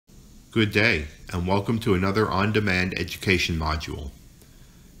Good day, and welcome to another on-demand education module.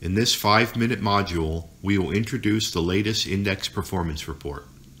 In this 5-minute module, we will introduce the latest index performance report.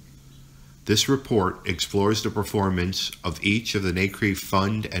 This report explores the performance of each of the NCREIF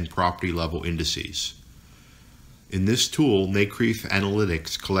fund and property level indices. In this tool, NCREIF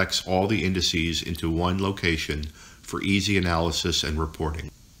Analytics collects all the indices into one location for easy analysis and reporting.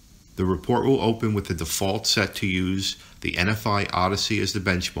 The report will open with the default set to use the NFI Odyssey as the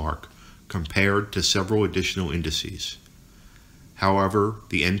benchmark compared to several additional indices. However,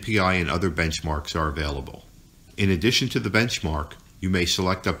 the NPI and other benchmarks are available. In addition to the benchmark, you may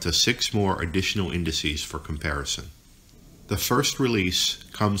select up to 6 more additional indices for comparison. The first release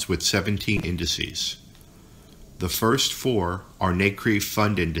comes with 17 indices. The first 4 are NCREIF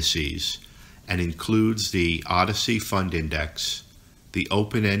fund indices and includes the Odyssey Fund Index, the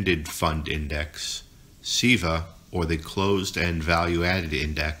Open-Ended Fund Index, SIVA, or the Closed-End Value-Added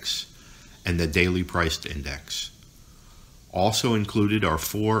Index, and the Daily Priced Index. Also included are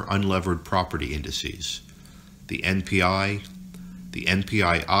 4 unlevered property indices: the NPI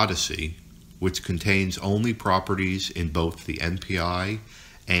Odyssey, which contains only properties in both the NPI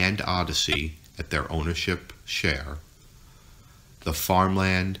and Odyssey at their ownership share, the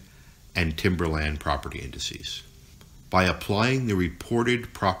farmland and timberland property indices. By applying the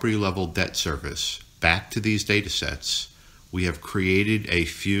reported property level debt service back to these datasets, we have created a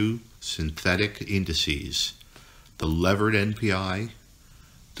few synthetic indices: the levered NPI,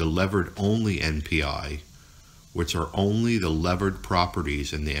 the levered only NPI, which are only the levered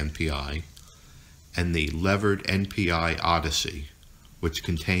properties in the NPI, and the levered NPI Odyssey, which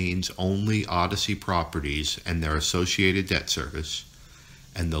contains only Odyssey properties and their associated debt service,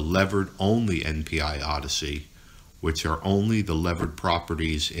 and the levered only NPI Odyssey, which are only the levered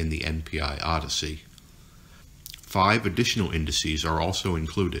properties in the NPI Odyssey. 5 additional indices are also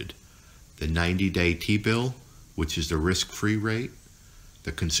included: the 90-day T-bill, which is the risk-free rate,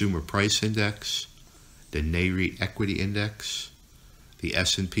 the Consumer Price Index, the NCREIF Equity Index, the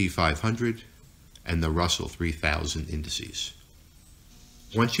S&P 500, and the Russell 3000 indices.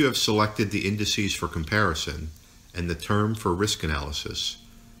 Once you have selected the indices for comparison and the term for risk analysis,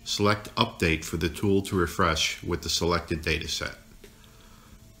 select Update for the tool to refresh with the selected dataset.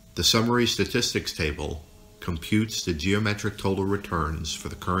 The Summary Statistics table computes the geometric total returns for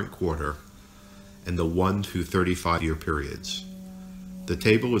the current quarter and the 1 through 35-year periods. The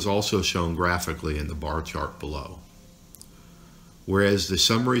table is also shown graphically in the bar chart below. Whereas the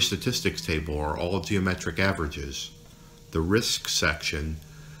Summary Statistics table are all geometric averages, the Risk section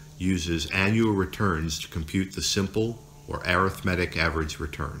uses annual returns to compute the simple or arithmetic average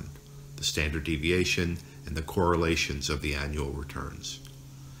return, the standard deviation, and the correlations of the annual returns.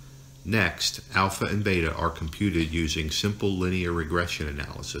 Next, alpha and beta are computed using simple linear regression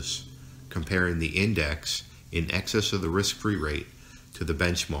analysis, comparing the index in excess of the risk-free rate to the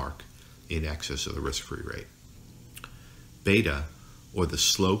benchmark in excess of the risk-free rate. Beta, or the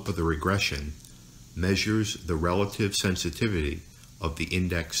slope of the regression, measures the relative sensitivity of the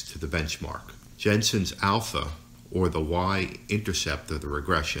index to the benchmark. Jensen's alpha, or the y-intercept of the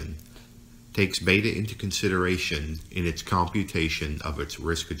regression, takes beta into consideration in its computation of its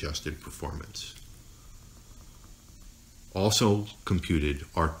risk-adjusted performance. Also computed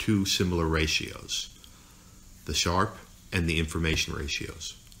are 2 similar ratios: the Sharpe and the information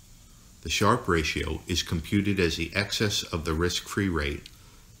ratios. The Sharpe ratio is computed as the excess of the risk-free rate,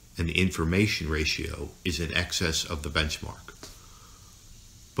 and the information ratio is in excess of the benchmark.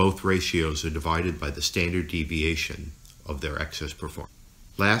 Both ratios are divided by the standard deviation of their excess performance.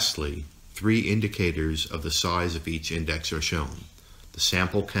 Lastly, 3 indicators of the size of each index are shown. The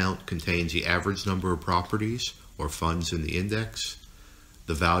sample count contains the average number of properties or funds in the index.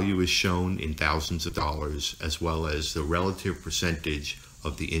 The value is shown in thousands of dollars, as well as the relative percentage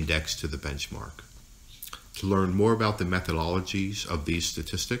of the index to the benchmark. To learn more about the methodologies of these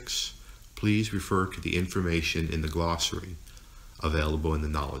statistics, please refer to the information in the glossary available in the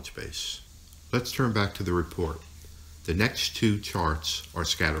knowledge base. Let's turn back to the report. The next 2 charts are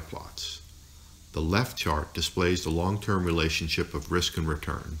scatter plots. The left chart displays the long-term relationship of risk and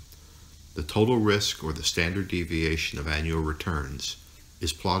return. The total risk, or the standard deviation of annual returns,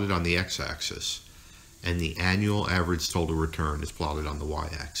 is plotted on the x-axis, and the annual average total return is plotted on the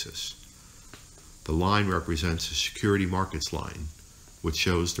y-axis. The line represents the security markets line, which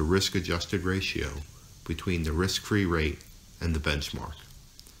shows the risk-adjusted ratio between the risk-free rate and the benchmark.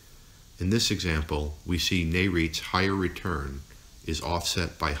 In this example, we see NCREIF's higher return is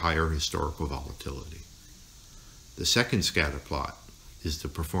offset by higher historical volatility. The second scatter plot is the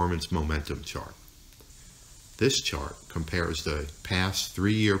performance momentum chart. This chart compares the past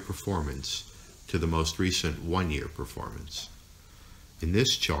 3-year performance to the most recent 1-year performance. In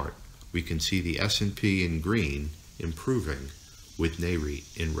this chart, we can see the S&P in green improving with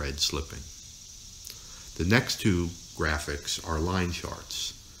NCREIF in red slipping. The next two graphics are line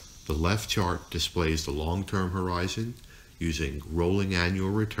charts. The left chart displays the long-term horizon using rolling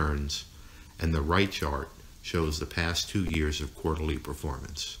annual returns, and the right chart shows the past 2 years of quarterly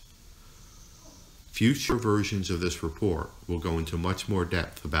performance. Future versions of this report will go into much more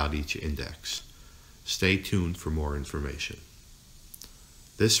depth about each index. Stay tuned for more information.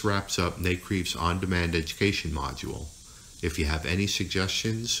 This wraps up NCREIF's On-Demand Education module. If you have any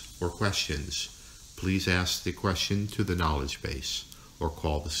suggestions or questions, please ask the question to the knowledge base or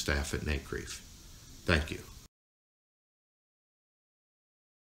call the staff at NCREIF. Thank you.